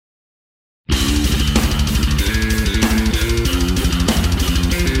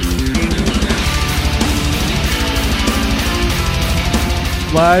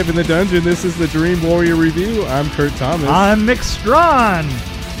live in the dungeon. This is the Dream Warrior Review. I'm Kurt Thomas. I'm Mick Strawn.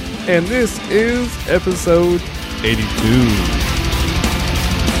 And this is episode 82.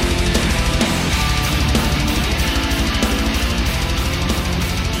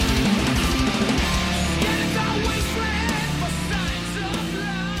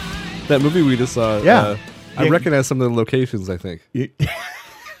 That movie we just saw, I recognize some of the locations, I think.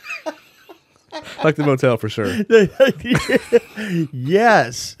 Like the motel for sure.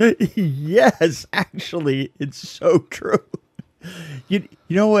 Yes, actually, it's so true. You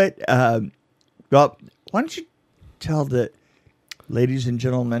know what? Well, why don't you tell the ladies and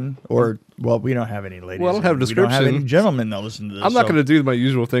gentlemen, or, well, we don't have any ladies. Well, I don't have a description. We don't have any gentlemen that listen to this. I'm not going to do my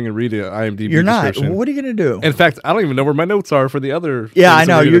usual thing and read an IMDb You're not. description. What are you going to do? In fact, I don't even know where my notes are for the other. Yeah, I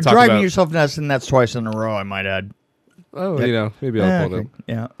know. You're driving about. yourself nuts, and that's twice in a row, I might add. Oh, maybe I'll pull okay. them.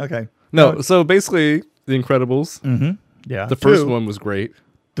 Yeah, okay. No, so basically, The Incredibles. Mm-hmm. Yeah. The first one was great.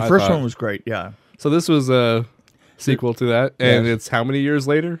 The first one was great, yeah. So this was a sequel to that, and Yes. it's how many years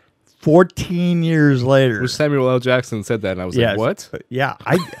later? 14 years later. Which Samuel L. Jackson said that, and I was like, what? Yeah,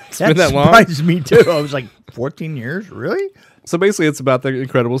 been that long? surprised me too. I was like, 14 years? Really? So basically, it's about the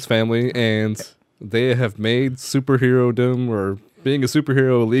Incredibles family, and they have made superhero-dom or being a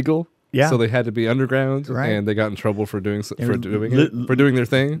superhero illegal. Yeah. So they had to be underground, Right. and they got in trouble for doing li- doing their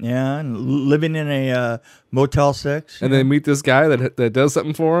thing. Yeah, and living in a Motel 6. And then meet this guy that does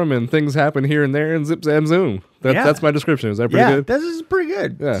something for him, and things happen here and there, and zip, zam, zoom. That's my description. Is that pretty good? This is pretty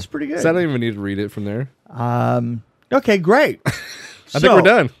good. Yeah. This is pretty good. So I don't even need to read it from there. Okay, great. I think we're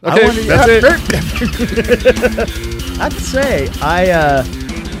done. Okay, that's it. I have to say,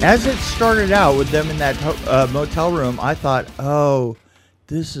 as it started out with them in that motel room, I thought, oh,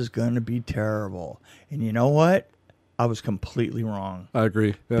 this is going to be terrible. And you know what? I was completely wrong. I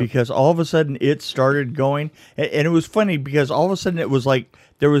agree. Yeah. Because all of a sudden it started going, and it was funny because all of a sudden it was like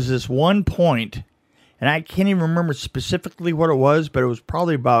there was this one point, and I can't even remember specifically what it was, but it was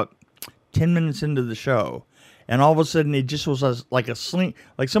probably about 10 minutes into the show. And all of a sudden it just was like a sling,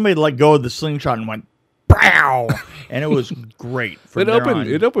 like somebody let go of the slingshot and went, pow! And it was great. It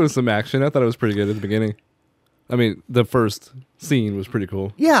opened with some action. I thought it was pretty good at the beginning. I mean, the first scene was pretty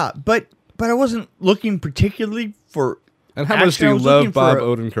cool. Yeah, but I wasn't looking particularly for. And how much do you love Bob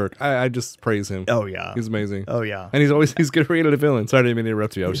Odenkirk? I just praise him. Oh yeah, he's amazing. Oh yeah, and he's good created a villain. Sorry, I didn't mean to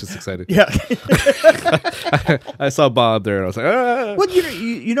interrupt you. I was just excited. Yeah, I saw Bob there, and I was like, ah. Well,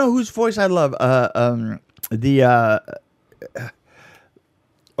 you know whose voice I love?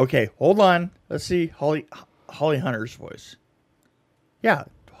 Okay, hold on. Let's see, Holly Hunter's voice. Yeah,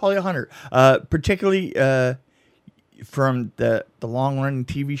 Holly Hunter. Particularly from the long-running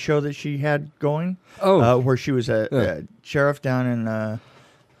TV show that she had going. Oh. Where she was a sheriff down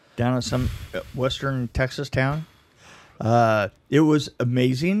in some western Texas town. It was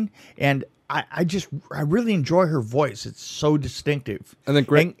amazing, and I really enjoy her voice. It's so distinctive. And then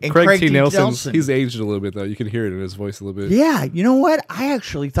Craig T. Nelson, he's aged a little bit, though. You can hear it in his voice a little bit. Yeah, you know what? I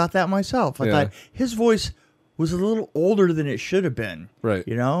actually thought that myself. I thought his voice was a little older than it should have been. Right.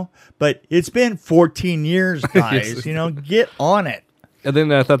 You know? But it's been 14 years, guys. Yes. You know, get on it. And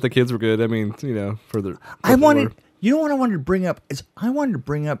then I thought the kids were good. I mean, you know, you know what I wanted to bring up is I wanted to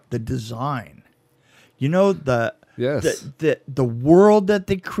bring up the design. You know, the world that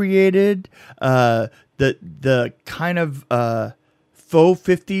they created, the kind of faux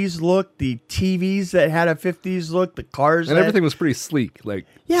 50s look, the TVs that had a 50s look, the cars, and everything was pretty sleek. Like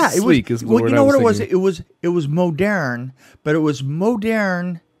sleek is the word. You know what thinking. it was? It was modern, but it was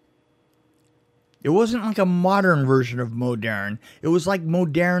modern. It wasn't like a modern version of modern. It was like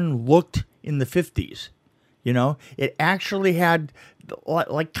modern looked in the 50s. You know, it actually had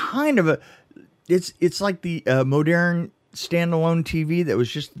like kind of a. It's like the modern standalone TV that was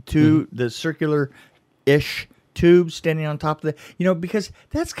just the circular-ish tube standing on top of because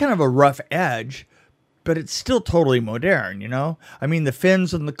that's kind of a rough edge, but it's still totally modern. I mean, the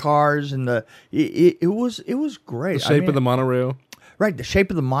fins on the cars and it was great. The shape of the monorail, right? The shape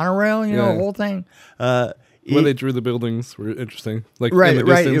of the monorail, the whole thing. Where they drew the buildings were interesting. Like right.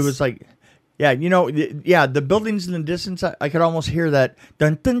 Distance. It was like. Yeah, the buildings in the distance, I could almost hear that.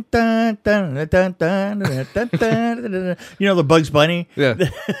 Dun, dun, dun, dun, dun, dun, dun, dun, dun, dun, dun, the Bugs Bunny. Yeah.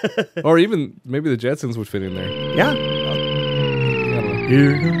 Or even maybe the Jetsons would fit in there. Yeah.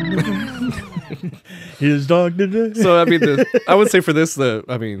 His dog today. So, I mean, I would say for this,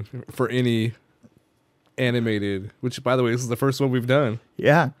 for any animated, which, by the way, this is the first one we've done.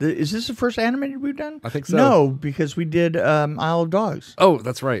 Yeah. Is this the first animated we've done? I think so. No, because we did Isle of Dogs. Oh,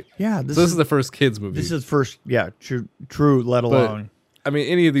 that's right. Yeah. This is the first kids movie. This is the first, true, let alone. But, I mean,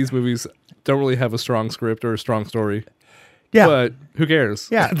 any of these movies don't really have a strong script or a strong story. Yeah. But who cares?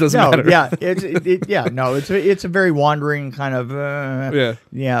 Yeah, It doesn't no, matter. Yeah, it's a very wandering kind of. Yeah.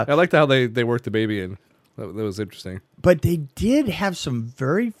 Yeah, I liked how they worked the baby in. That was interesting. but they did have some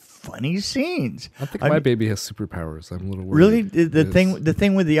very funny scenes. I think I my mean, baby has superpowers. I'm a little worried. really the Yes.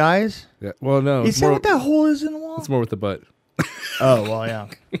 thing with the eyes. Yeah. Well, no. Is It's that more, what that hole is in the wall? it's more with the butt. Oh well, yeah.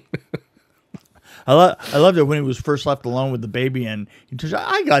 I loved it when he was first left alone with the baby, and he just,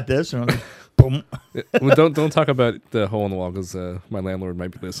 I got this, and I'm like, boom. Well, don't talk about the hole in the wall because my landlord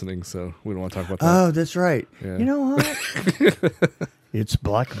might be listening, so we don't want to talk about that. Oh, that's right. Yeah. You know what? It's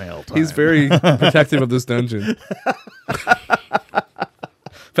blackmail time. He's very protective of this dungeon.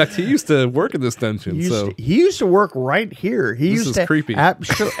 In fact, he used to work in this dungeon, He used to work right here. He This used is to creepy.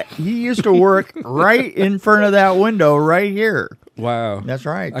 He used to work right in front of that window right here. wow. That's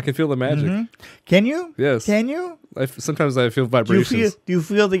right. I can feel the magic. Can you? Yes. Can you? Sometimes I feel Do you vibrations.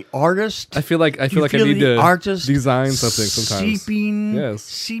 feel the artist? I feel like I Do you need the to artist design something sometimes. Seeping,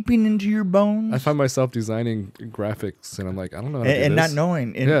 seeping into your bones. I find myself designing graphics, and I'm like, I don't know how to do and this. not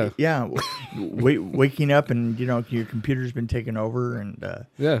knowing, and waking up, and your computer's been taken over, and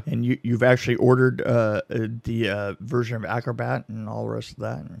and you've actually ordered the version of Acrobat and all the rest of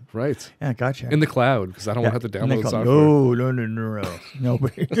that. And, Right. yeah, gotcha. In the cloud, because I don't want to have to And they download call- software. No.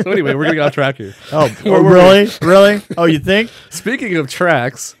 Nobody. So anyway, we're gonna get off track here. Oh, Where were we? really? Oh, you think? Speaking of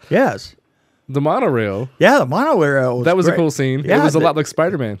tracks, Yes. the monorail. Yeah, the monorail. That was a great. cool scene. Yeah, it was a lot like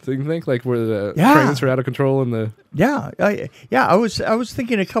Spider-Man. Do you think? Like where the Yeah. trains are out of control and the I was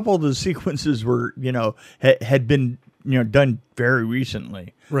thinking a couple of the sequences were had been done very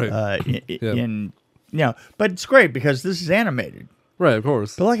recently. Right. In but it's great because this is animated. right, of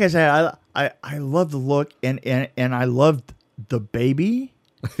course. But like I said, I love the look and I loved the baby.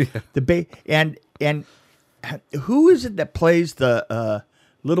 The and who is it that plays the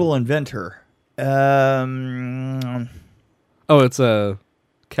little inventor? Oh, it's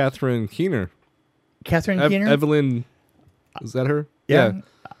Catherine Keener. Catherine Keener. Evelyn, is that her? Yeah.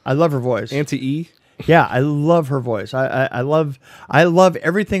 I love her voice. Auntie E. Yeah, I love her voice. I love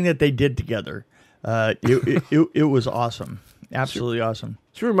everything that they did together. It was awesome. Absolutely awesome.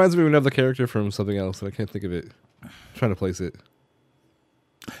 She reminds me of another character from something else, and I can't think of it. I'm trying to place it.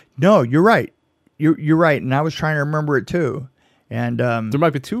 No, you're right. You're right, and I was trying to remember it too. And There might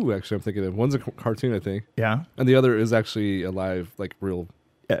be two actually. I'm thinking of one's a cartoon, I think, yeah, and the other is actually a live, like real.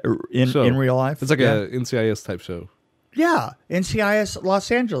 show. in real life, It's like yeah. a NCIS type show. Yeah, NCIS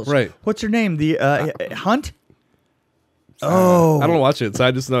Los Angeles. Right. What's her name? The Hunt. Oh, I don't watch it, so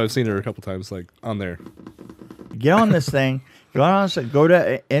I just know I've seen her a couple times, like on there. get on this thing. Go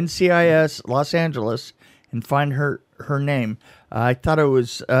to NCIS Los Angeles and find her name. I thought it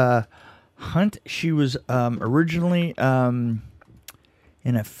was Hunt. She was originally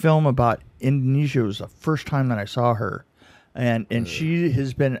in a film about Indonesia. It was the first time that I saw her, and she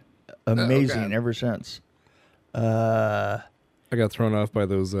has been amazing God. ever since. I got thrown off by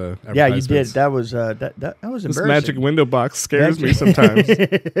those. Yeah, you did. advertisements. That was that was This embarrassing. magic window box scares me Magic- sometimes.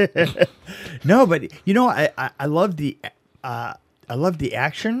 No, but I love the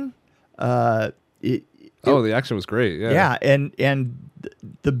action. The action was great. Yeah. Yeah, and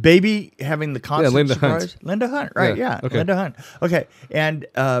the baby having the constant Linda Hunt. surprise. Linda Hunt, right? Yeah, Yeah, okay. Linda Hunt. Okay, and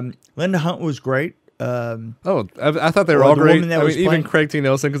Linda Hunt was great. Oh, I thought they were Or all the great. woman that I was mean, even playing- Craig T.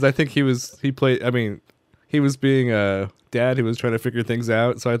 Nelson, because I think he played. I mean, he was being a dad who was trying to figure things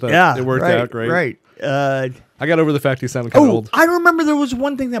out. So I thought Yeah, it worked right, out great. Right. I got over the fact he sounded kind of old. I remember there was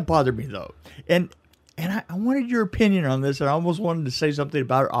one thing that bothered me though, and I wanted your opinion on this, and I almost wanted to say something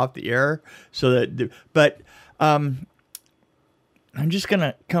about it off the air, but I'm just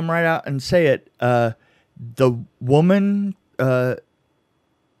gonna come right out and say it. The woman, the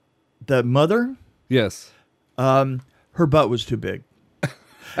mother, Yes. her butt was too big.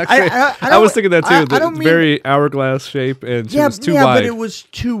 Actually, I I, don't- was thinking that too. I The don't mean- very hourglass shape, and she was too yeah, wide. but it was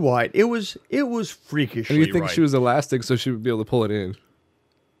too wide. It was freakishly. and you think right. she was elastic, so she would be able to pull it in.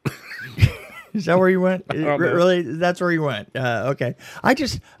 Is that where you went? don't know. Really? That's where you went. Okay.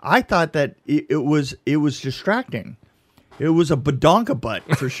 I thought that it was distracting. It was a badonka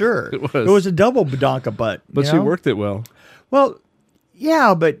butt for sure. It was. It was a double badonka butt. But you she know? worked it well. Well,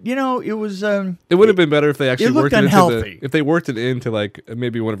 yeah, but it was. It would have been better if they actually looked worked it unhealthy. if they worked it into like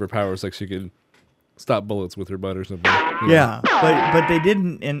maybe one of her powers, like she could stop bullets with her butt or something. you know? Yeah, but they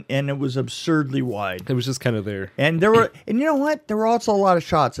didn't, and it was absurdly wide. It was just kind of there. And there were, and you know what? There were also a lot of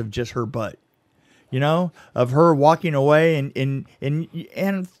shots of just her butt. Of her walking away, and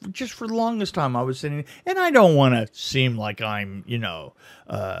just for the longest time, I was sitting, and I don't want to seem like I'm,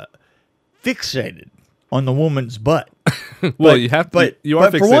 fixated on the woman's butt, Well, you have to. But you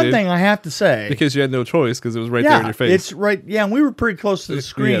are but for one fixated thing, I have to say, because you had no choice because it was right there in your face. it's right. Yeah, and we were pretty close to the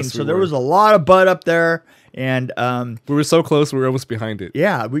screen, Yes, we so there were. was a lot of butt up there, and We were so close, we were almost behind it.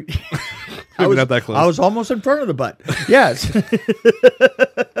 yeah, we. Maybe not that close. I was almost in front of the butt. Yes,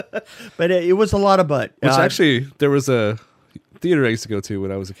 but it was a lot of butt. Which actually, there was a theater I used to go to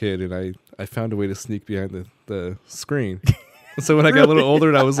when I was a kid, and I found a way to sneak behind the screen. So when I got a little older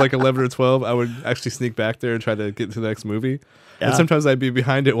and I was like 11 or 12, I would actually sneak back there and try to get to the next movie. Yeah. And sometimes I'd be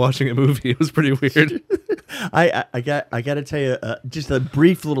behind it watching a movie. It was pretty weird. I got to tell you just a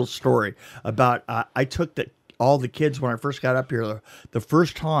brief little story about I took all the kids when I first got up here the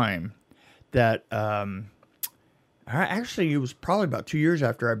first time that actually it was probably about 2 years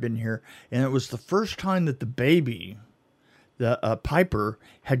after I've been here, and it was the first time that the baby, the Piper,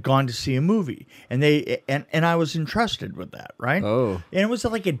 had gone to see a movie, and and I was entrusted with that, right? Oh. And it was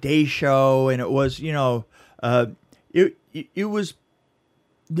like a day show, and it was it was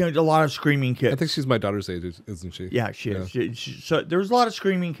a lot of screaming kids. I think she's my daughter's age, isn't she? Yeah, she is. So there was a lot of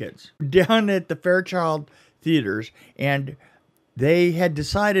screaming kids down at the Fairchild Theaters, and they had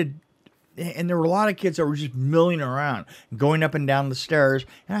decided, and there were a lot of kids that were just milling around, going up and down the stairs.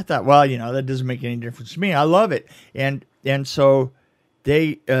 And I thought, well, that doesn't make any difference to me. I love it. And so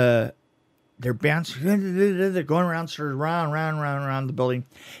they're bouncing, they're going around, sort of round the building,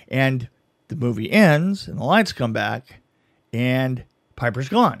 and the movie ends, and the lights come back, and Piper's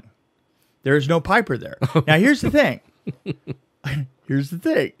gone. There's no Piper there. Now, here's the thing.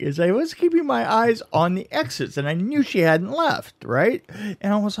 Is I was keeping my eyes on the exits, and I knew she hadn't left, right?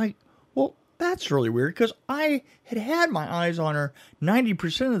 And I was like, well, that's really weird, because I had my eyes on her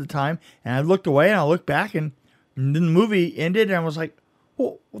 90% of the time, and I looked away, and I looked back, and then the movie ended, and I was like,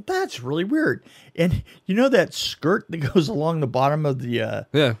 well, that's really weird. And that skirt that goes along the bottom of the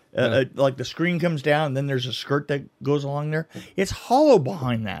like the screen comes down, and then there's a skirt that goes along there. It's hollow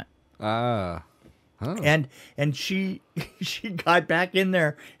behind that. Ah. Oh. And she got back in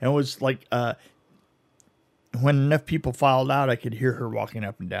there and was like, when enough people filed out, I could hear her walking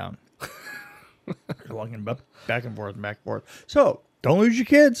up and down, walking back and forth and back and forth. So don't lose your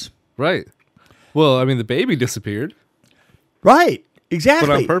kids. Right. Well, I mean, the baby disappeared. Right. Exactly.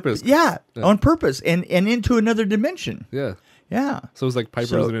 But on purpose. Yeah, on purpose, and into another dimension. Yeah. Yeah. So it was like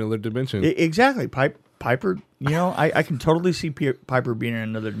Piper was in another dimension. Exactly. Piper, I can totally see Piper being in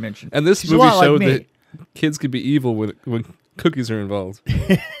another dimension. And this She's a movie lot showed like me. that kids could be evil when cookies are involved.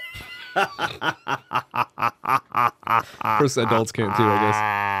 Of course, adults can too,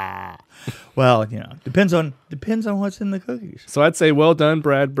 I guess. Well, depends on what's in the cookies. So I'd say well done,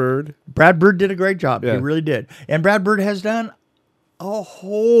 Brad Bird. Brad Bird did a great job. Yeah. He really did. And Brad Bird has done a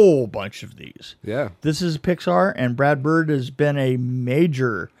whole bunch of these. Yeah. This is Pixar, and Brad Bird has been a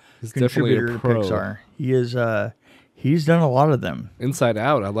major contributor to pro. Pixar. He is he's done a lot of them. Inside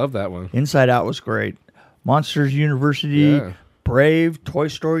Out, I love that one. Inside Out was great. Monsters University, Yeah. Brave, Toy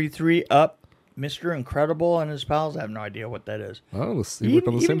Story 3, Up, Mr. Incredible and His Pals. I have no idea what that is. Oh, he worked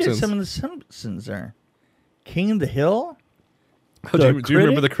on The Even did Simpsons. some of the Simpsons there. King of the Hill. Oh, do you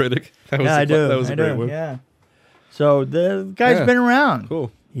remember The Critic? That was I do. That was a great one. Yeah. So the guy's Yeah. been around.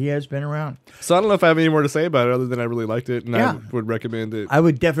 Cool. He has been around. So I don't know if I have any more to say about it other than I really liked it and Yeah. I would recommend it. I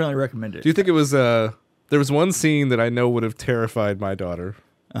would definitely recommend it. Do you think it was there was one scene that I know would have terrified my daughter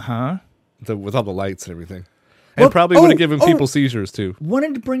Uh-huh. with all the lights and everything. Well, And probably would have given people seizures too.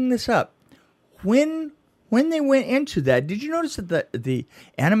 Wanted to bring this up. When they went into that, did you notice that the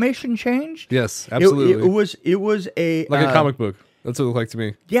animation changed? Yes, absolutely. It was a like a comic book. That's what it looked like to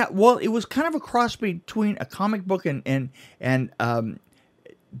me. Yeah, well, it was kind of a cross between a comic book and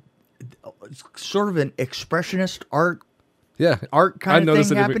sort of an expressionist art kind I of noticed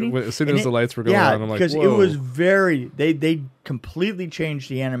thing it happening. as soon And as the lights were going yeah, on. I'm like, because whoa. it was they completely changed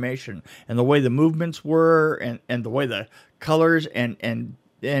the animation and the way the movements were and the way the colors and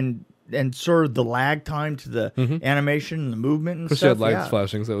sort of the lag time to the animation and the movement and Plus stuff. you had lights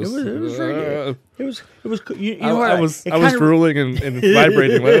flashing, so It was very good. It was you I know what? was It I kind was of- drooling and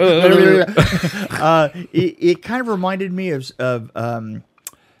vibrating. Like, it kind of reminded me of some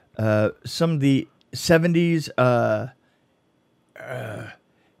of the 70s.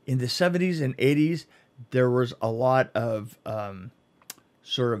 In the 70s and 80s, there was a lot of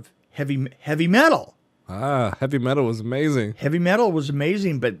sort of heavy metal. Heavy metal was amazing. Heavy metal was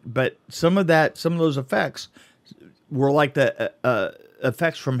amazing, but some of those effects were like the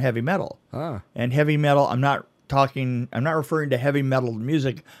effects from heavy metal. And heavy metal, I'm not referring to heavy metal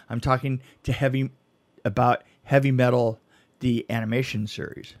music. I'm talking about heavy metal, the animation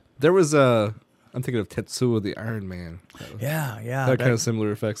series. There was I'm thinking of Tetsuo the Iron Man. Yeah. That kind of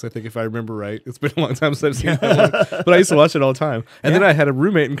similar effects. I think if I remember right, it's been a long time since I've seen that one, but I used to watch it all the time. And then I had a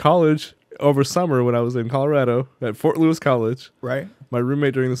roommate in college over summer when I was in Colorado at Fort Lewis College. Right. My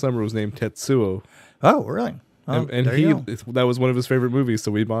roommate during the summer was named Tetsuo. Oh, really? Oh, And there he you go. that was one of his favorite movies,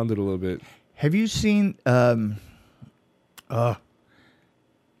 so we bonded a little bit. Have you seen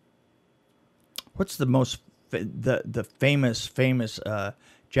what's the most the famous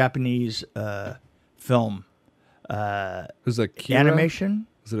Japanese film Who's Akira? animation?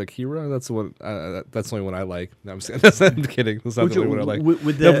 Is it Akira? That's the one. That's the only one I like. No, I'm kidding. That's not Which- the only one I like.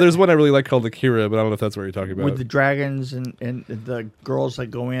 with No, the- there's one I really like called Akira, but I don't know if that's what you're talking about. With the dragons and the girls that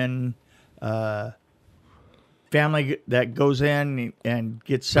go in, family that goes in and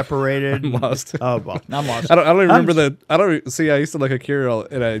gets separated. I'm lost. Oh, well, I'm lost. I don't even I'm remember I don't see. I used to like Akira,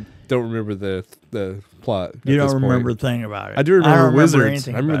 and I don't remember the plot. You at don't this point. remember a thing about it. I do remember don't Wizards.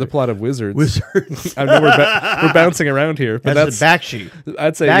 anything I remember the about plot of Wizards. it. Wizards. I know we're bouncing around here, but That's the back sheet.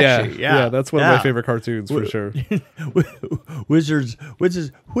 I'd say Backstreet, yeah. that's one of my favorite cartoons for sure. Wizards,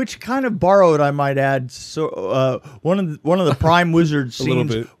 which kind of borrowed, I might add. So one of the prime wizard A little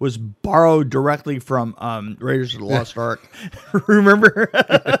scenes bit. was borrowed directly from Raiders of the Lost Ark. Remember?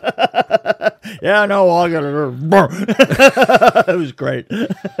 Yeah, no, I got it. It was great.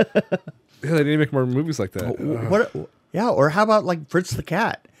 Yeah, they need to make more movies like that. What? Yeah, or how about like Fritz the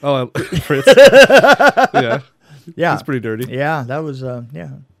Cat? Oh, Fritz. Yeah, Yeah, it's pretty dirty. Yeah, that was yeah.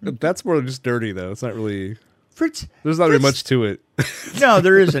 That's more just dirty though. It's not really. Fritz. There's not really Fritz- much to it. No,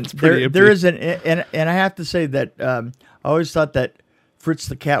 there isn't. pretty There empty. isn't, and I have to say that I always thought that Fritz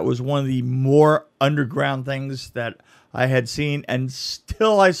the Cat was one of the more underground things that I had seen, and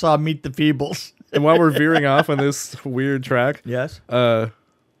still I saw Meet the Feebles. And while we're veering off on this weird track, Yes.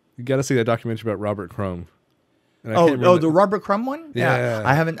 you got to see that documentary about Robert Crumb. And I can't Oh, remember- the Robert Crumb one. Yeah.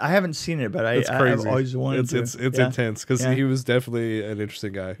 I haven't seen it, but it's I've crazy. always wanted to. It's Yeah. intense because Yeah. he was definitely an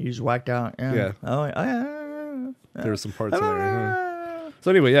interesting guy. He's whacked out. Yeah. Yeah. Oh, yeah. There were some parts in there. Yeah.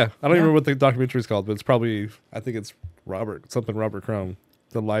 So anyway, yeah, I don't even remember what the documentary is called, but it's probably I think it's Robert Crumb,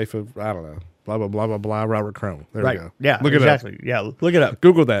 the life of I don't know, blah blah blah blah blah Robert Crumb. There Right. we go. Yeah. Look exactly. Yeah. Look it up. it up.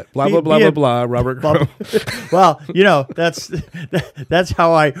 Google that. Blah Be- blah blah be blah a- blah Robert Crumb. Well, that's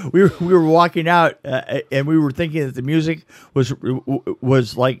how we were walking out, and we were thinking that the music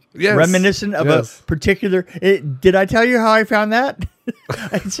was like Yes, reminiscent of yes. a particular. Did I tell you how I found that?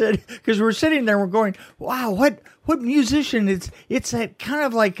 I said because we're sitting there, and we're going, "Wow, what musician?" It's that kind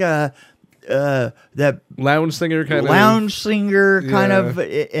of like that Lounge singer kind lounge singer kind Yeah. of,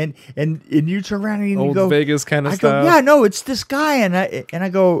 and you turn around and of you old go, Vegas kind of I go, style. yeah, no, it's this guy, and I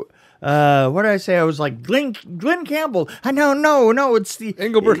go, what did I say? I was like Glenn Campbell. I know, no, it's the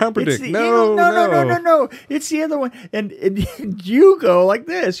Engelbert it's Humperdinck. the No, no, it's the other one. And you go like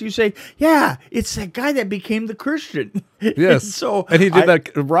this. You say, yeah, it's that guy that became the Christian. Yes. So and he did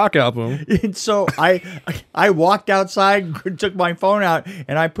that rock album. And so I walked outside, took my phone out,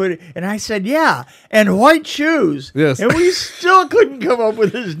 and I put it, and I said, yeah, and white shoes. Yes. And we still couldn't come up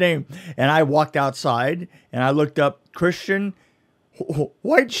with his name. And I walked outside, and I looked up Christian,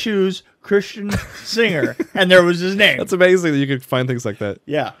 white shoes, Christian singer, and there was his name. That's amazing that you could find things like that.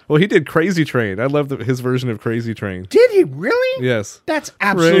 Yeah. Well, he did Crazy Train. I love his version of Crazy Train. Did he really? Yes. That's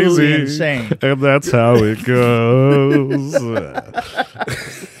absolutely Crazy. insane. And that's how it goes.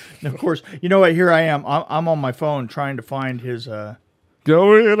 And of course, you know what? Here I am. I'm on my phone trying to find his.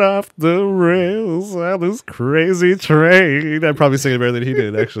 Going off the rails on this crazy train. I'd probably sing it better than he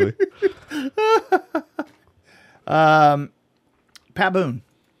did, actually. Pat Boone.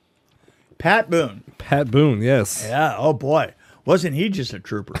 Pat Boone. Pat Boone, yes. Yeah. Oh boy, wasn't he just a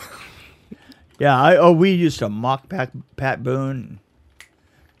trooper? Yeah. We used to mock Pat Boone.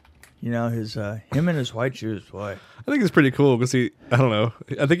 You know his him and his white shoes. Boy. I think it's pretty cool because I don't know.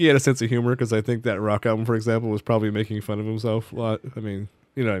 I think he had a sense of humor because I think that rock album, for example, was probably making fun of himself a lot. I mean,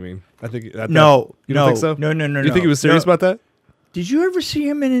 you know what I mean? I think. You don't think so? No. You think he was serious about that? Did you ever see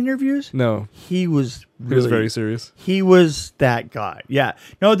him in interviews? No. He was really, He was very serious. He was that guy. Yeah.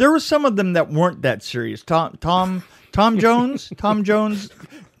 No, there were some of them that weren't that serious. Tom Jones.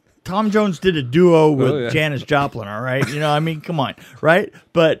 Tom Jones did a duo with Janis Joplin. All right. You know, I mean, come on, right?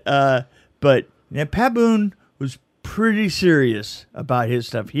 But yeah, Pat Boone was pretty serious about his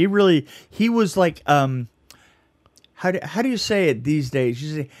stuff. He was like how do you say it these days?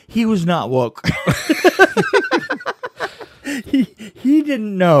 You say he was not woke. He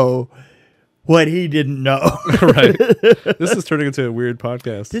didn't know what he didn't know. Right. This is turning into a weird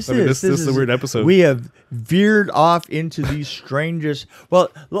podcast. This is a weird episode. We have veered off into the strangest. Well,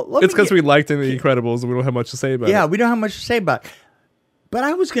 it's because we liked The Incredibles and we don't have much to say about it. Yeah, we don't have much to say about it. But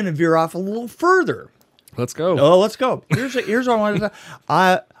I was going to veer off a little further. Let's go. Oh, let's go. Here's what I wanted to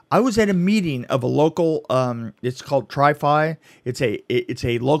say. I was at a meeting of a local. It's called Tri-Fi. It's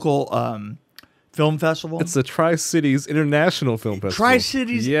a local film festival. It's the Tri-Cities International Film Festival.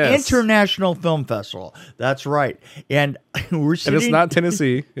 Tri-Cities International Film Festival. That's right. And we're sitting. And it's not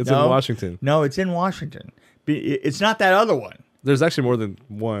Tennessee. It's in Washington. No, it's in Washington. It's not that other one. There's actually more than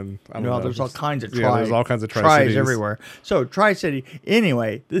one. I don't know. There's all kinds of there's all kinds of tries Tri-Cities everywhere. So Tri-City.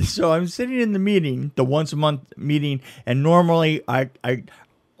 Anyway, so I'm sitting in the meeting, the once a month meeting, and normally I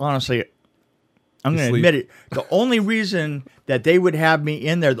honestly, I'm going to admit it. The only reason that they would have me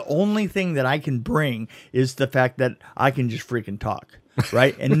in there, the only thing that I can bring is the fact that I can just freaking talk,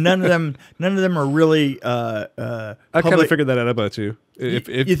 right? And none of them are really. I kind of figured that out about you. If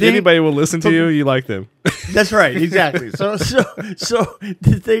you think, anybody will listen to you, you like them. That's right, exactly. So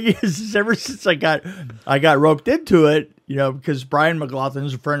the thing is ever since I got roped into it, because Brian McLaughlin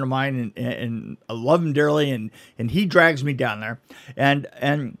is a friend of mine, and I love him dearly, and he drags me down there,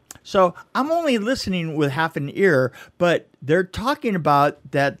 and so I'm only listening with half an ear, but they're talking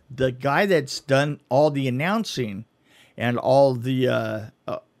about that the guy that's done all the announcing and all the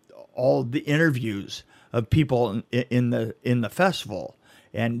interviews of people in the festival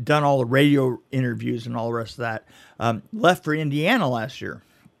and done all the radio interviews and all the rest of that, left for Indiana last year.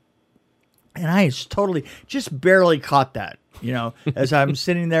 And I totally, just barely caught that, as I'm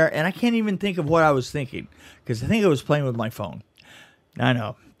sitting there, and I can't even think of what I was thinking because I think I was playing with my phone. I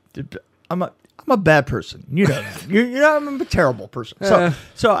know. I'm a bad person. You know that. I'm a terrible person.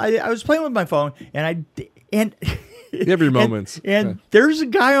 So I was playing with my phone, and you have your moments. And there's a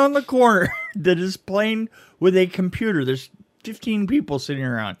guy on the corner that is playing with a computer. There's 15 people sitting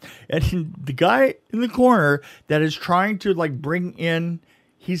around, and the guy in the corner that is trying to bring in.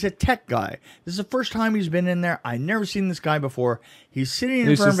 He's a tech guy. This is the first time he's been in there. I've never seen this guy before. He's sitting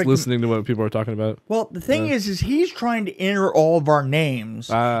in front of just listening to what people are talking about. Well, the thing is he's trying to enter all of our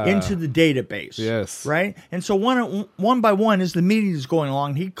names into the database. Yes. Right? And so one by one, as the meeting is going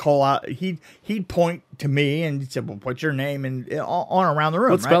along, he'd call out, he'd point to me and he'd say, well, what's your name? And on around the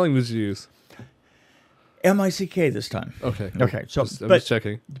room. What spelling did you use? M-I-C-K this time. Okay. So, I'm just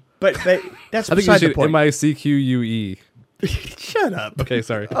checking. But that's I think beside you the point. M-I-C-Q-U-E. Shut up. Okay,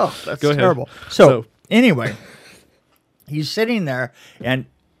 sorry. Oh, that's Go terrible. ahead. So anyway, he's sitting there, and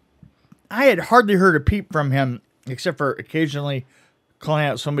I had hardly heard a peep from him, except for occasionally calling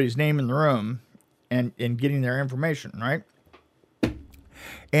out somebody's name in the room and getting their information, right?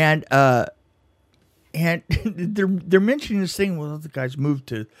 And they're mentioning this thing. Well, the guys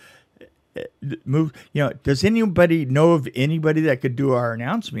moved. Does anybody know of anybody that could do our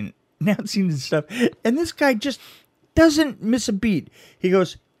announcing and stuff? And this guy just doesn't miss a beat. He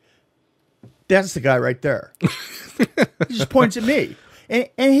goes, that's the guy right there. He just points at me. And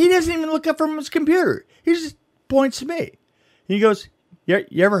he doesn't even look up from his computer. He just points at me. He goes, you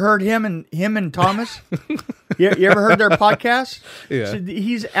ever heard him and Thomas? you ever heard their podcast? Yeah. So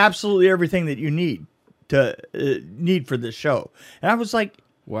he's absolutely everything that you need for this show. And I was like,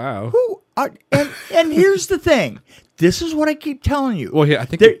 wow. And here's the thing. This is what I keep telling you. Well, yeah, I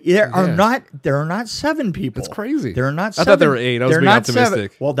think there are not 7 people. That's crazy. There are not 7. I thought there were 8. I was being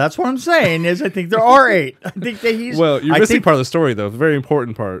optimistic. 7. Well, that's what I'm saying is I think there are 8. I think that he's. Well, you're missing part of the story though. The very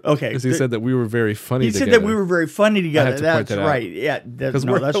important part. Okay. Is he said that we were very funny together. He said that we were very funny together. That's right. Out. Yeah. Because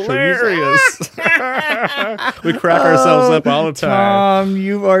that's hilarious. We crack ourselves up all the time. Tom,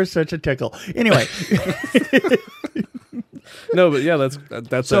 you are such a tickle. Anyway. No, but yeah,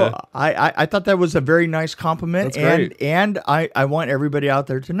 that's so I thought that was a very nice compliment. That's great. And I want everybody out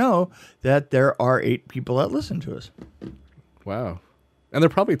there to know that there are 8 people that listen to us. Wow. And they're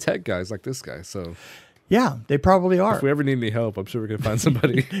probably tech guys like this guy, so yeah, they probably are. If we ever need any help, I'm sure we can find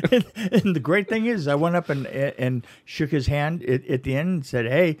somebody. And the great thing is I went up and shook his hand at the end and said,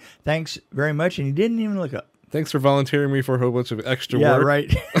 hey, thanks very much. And he didn't even look up. Thanks for volunteering me for a whole bunch of extra work. Yeah,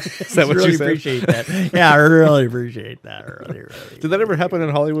 right. Is that what really you said? Appreciate that. Yeah, I really appreciate that. Really. Did that ever happen in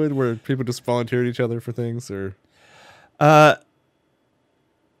Hollywood where people just volunteered each other for things? Or I'm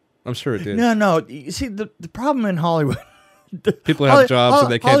sure it did. No. You see, the problem in Hollywood. People have jobs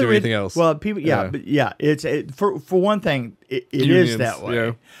and they can't do anything else. Well, people, it's for one thing, it is that way.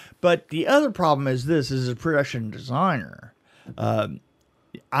 Yeah. But the other problem is this: as a production designer,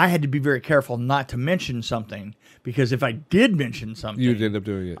 I had to be very careful not to mention something because if I did mention something, you'd end up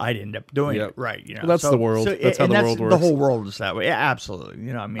doing it. I'd end up doing it, right? Well, that's the world. That's how the world works. The whole world is that way. Yeah, absolutely.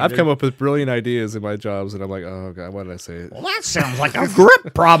 You know, what I mean, I've come up with brilliant ideas in my jobs, and I'm like, oh god, why did I say it? Well, that sounds like a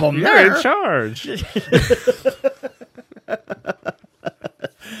grip problem. You're in charge.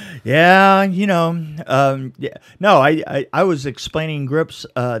 Yeah, yeah. No, I was explaining grips,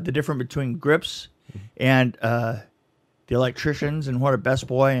 the difference between grips and the electricians and what a best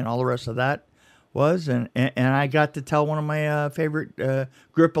boy and all the rest of that was, and I got to tell one of my favorite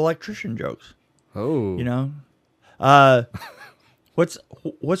grip electrician jokes. Oh. What's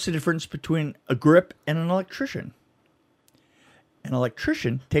the difference between a grip and an electrician? An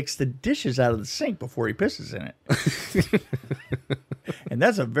electrician takes the dishes out of the sink before he pisses in it. And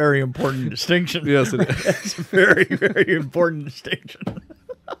that's a very important distinction. Yes, it is. That's a very, very important distinction.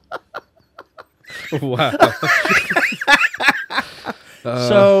 Wow.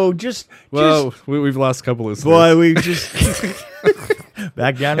 So we've lost a couple of listeners. boy, we just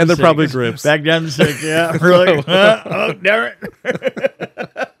back down to And the they're probably sink. grips. Back down to the sink, yeah. Really? Oh, damn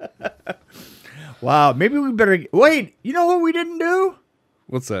it. Wow, maybe we better wait. You know what we didn't do?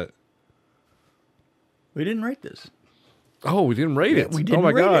 What's that? We didn't rate this. Oh, we didn't rate it. We didn't oh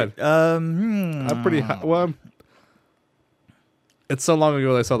my rate god. it. I'm pretty high. Well, it's so long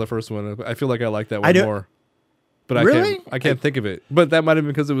ago that I saw the first one. I feel like I like that one more. But Really? I can't think of it. But that might have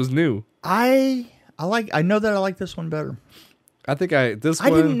been because it was new. I know that I like this one better. I think I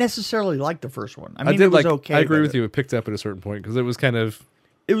didn't necessarily like the first one. I mean, it was okay. I agree with you. It picked up at a certain point because it was kind of.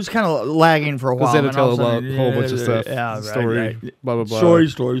 It was kind of lagging for a while. Because they had to tell and all a of a sudden, whole bunch of stuff. Yeah, story, right. blah, blah, blah. Story.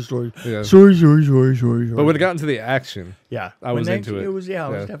 Yeah. Story. But when it got into the action, Yeah, I was into it. It was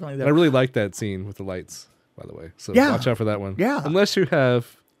definitely And that. I really liked that scene with the lights, by the way. So Yeah. watch out for that one. Yeah. Unless you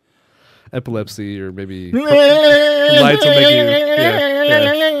have epilepsy or maybe lights will make you.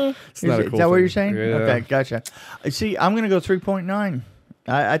 Yeah. It's not a cool Is that what thing. you're saying? Yeah. Okay, gotcha. See, I'm going to go 3.9.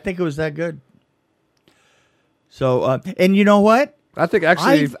 I think it was that good. So, and you know what? I think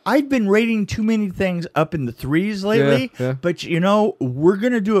actually. I've been rating too many things up in the 3s lately, Yeah. but we're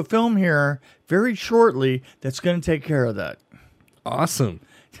going to do a film here very shortly that's going to take care of that. Awesome.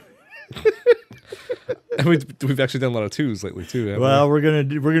 And we've actually done a lot of 2s lately too. haven't Well, we're gonna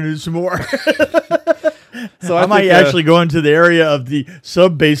do some more. we? So I might actually go into the area of the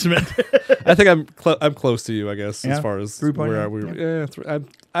sub basement. I think I'm close to you, I guess, Yeah, as far as 3.9, where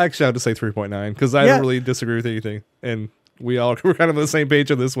I actually have to say 3.9 because I Yeah. don't really disagree with anything, and we're kind of on the same page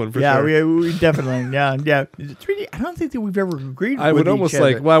on this one for Yeah, sure. we definitely, yeah. Is it 3D? I don't think that we've ever agreed. I with would almost each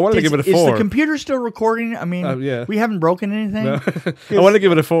other. I wanted to give it a 4. Is the computer still recording? I mean, Yeah. we haven't broken anything. No. I want to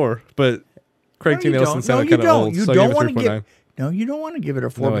give it a 4, but Craig T. No, you Nelson don't. sounded No, kind you of don't. old, You so don't I gave want it to 3.9. No, you don't want to give it a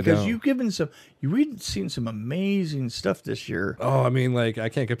 4 No, I because don't. you've seen some amazing stuff this year. Oh, I mean, like I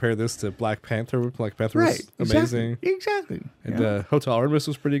can't compare this to Black Panther. Black Panther Right, was amazing, exactly. and Yeah. Hotel Artemis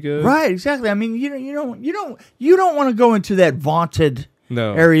was pretty good. Right, exactly. I mean, you don't want to go into that vaunted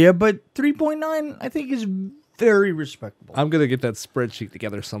No. area, but 3.9 I think is very respectable. I'm gonna get that spreadsheet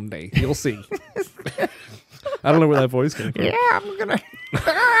together someday. You'll see. I don't know where that voice came from. Yeah, I'm gonna.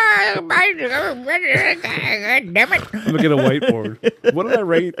 Damn it! I'm gonna get a whiteboard. What did I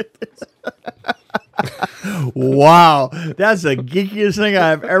rate? Wow, that's the geekiest thing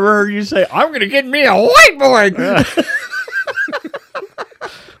I've ever heard you say. I'm gonna get me a whiteboard.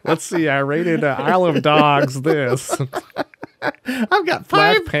 Let's see. I rated Isle of Dogs. This. I've got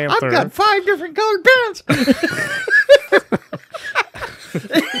Black five. Panther. I've got 5 different colored pens.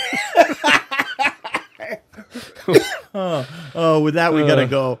 Oh, with that we gotta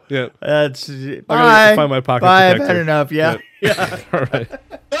go. Yeah. That's I bye. gotta find my pocket Bye. I've protector. had enough. Yeah. Yeah. All right.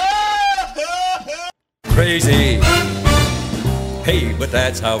 Crazy. Hey, but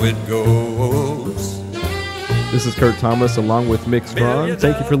that's how it goes. This is Kurt Thomas along with Mick Strawn.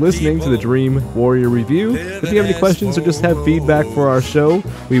 Thank you for listening to the Dream Warrior Review. If you have any questions or just have feedback for our show,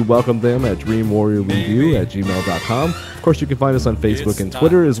 we welcome them at dreamwarriorreview@gmail.com. Of course, you can find us on Facebook and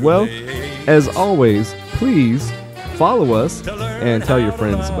Twitter as well. As always, please follow us and tell your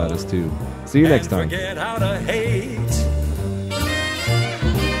friends about us too. See you next time. Forget how to hate.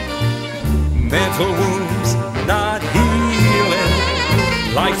 Mental wounds not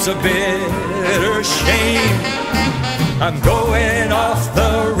healing. Life's a bitter shame. I'm going off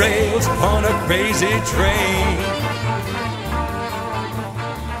the rails on a crazy train.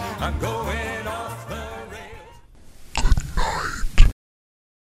 I'm going